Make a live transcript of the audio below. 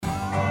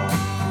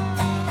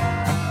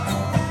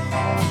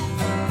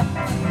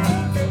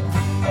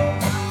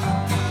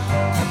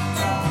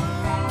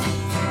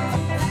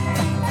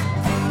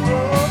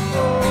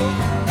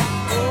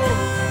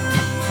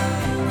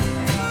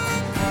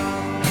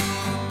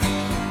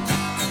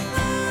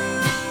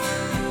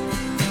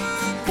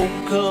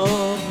woke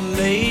up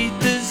late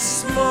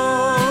this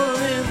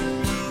morning.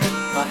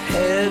 My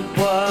head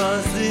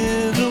was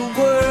in a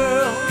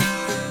whirl.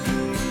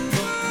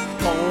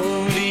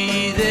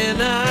 Only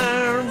then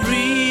I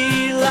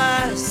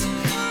realized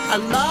I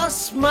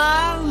lost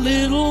my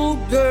little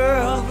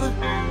girl.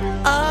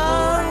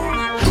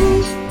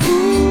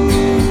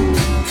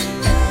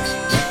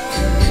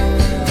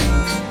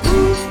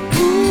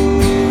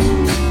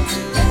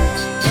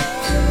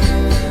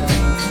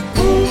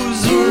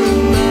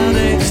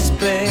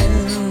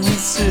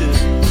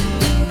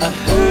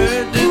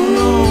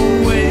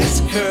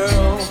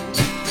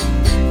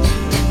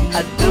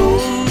 I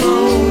don't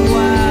know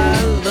why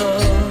I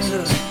loved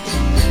her,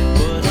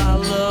 but I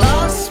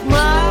lost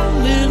my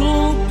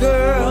little girl.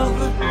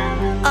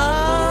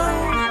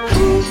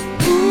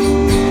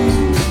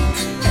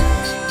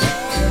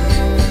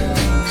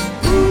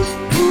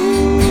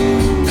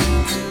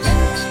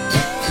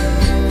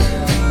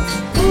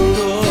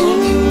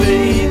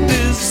 Late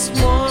this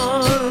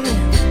morning,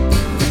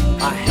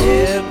 my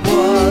head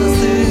was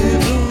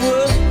in a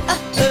whirl.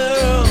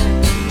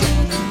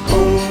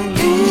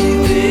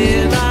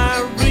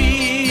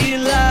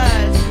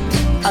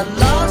 I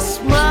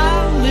lost my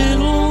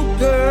little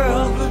girl.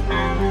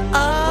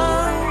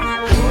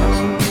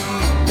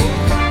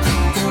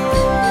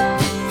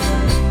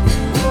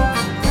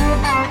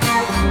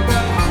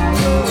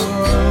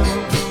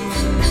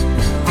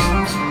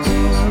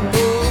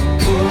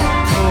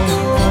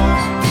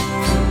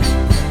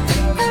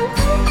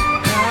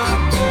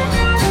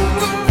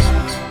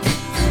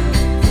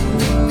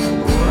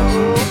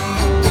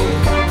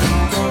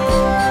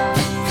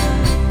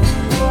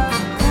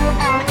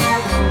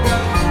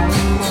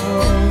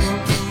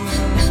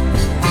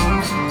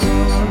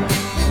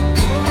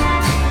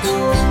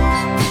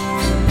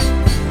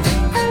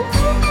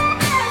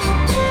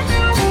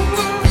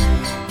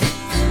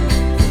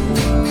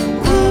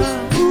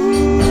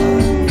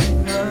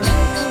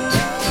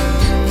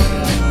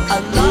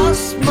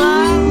 Lost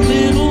my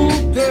little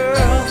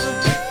girl.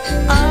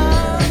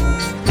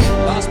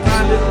 Lost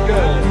my little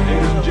girl,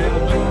 ladies and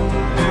gentlemen.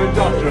 There's a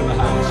doctor in the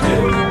house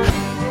here.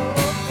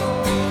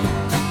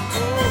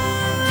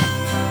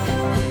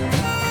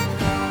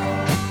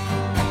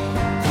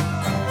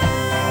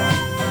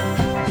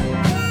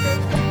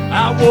 I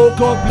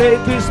woke up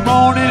late this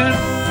morning.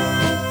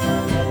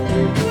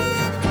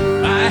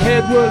 My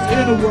head was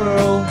in a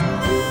whirl.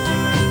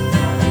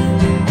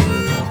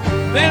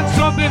 Then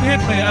something hit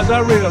me as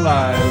I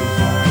realized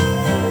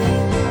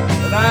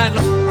that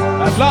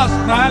I'd lost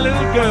my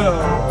little girl.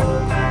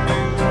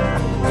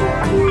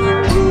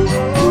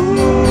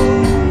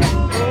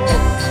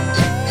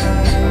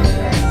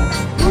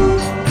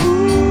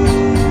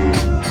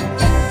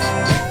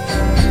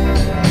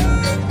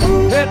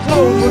 Their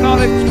clothes were not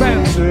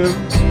expensive.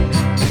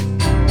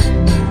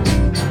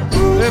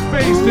 Their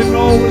face didn't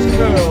always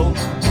curl.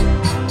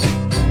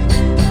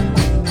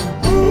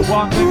 But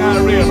one thing I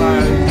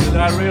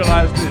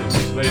realized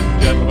this, ladies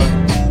and gentlemen,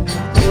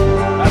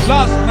 I've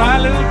lost my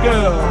little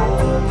girl.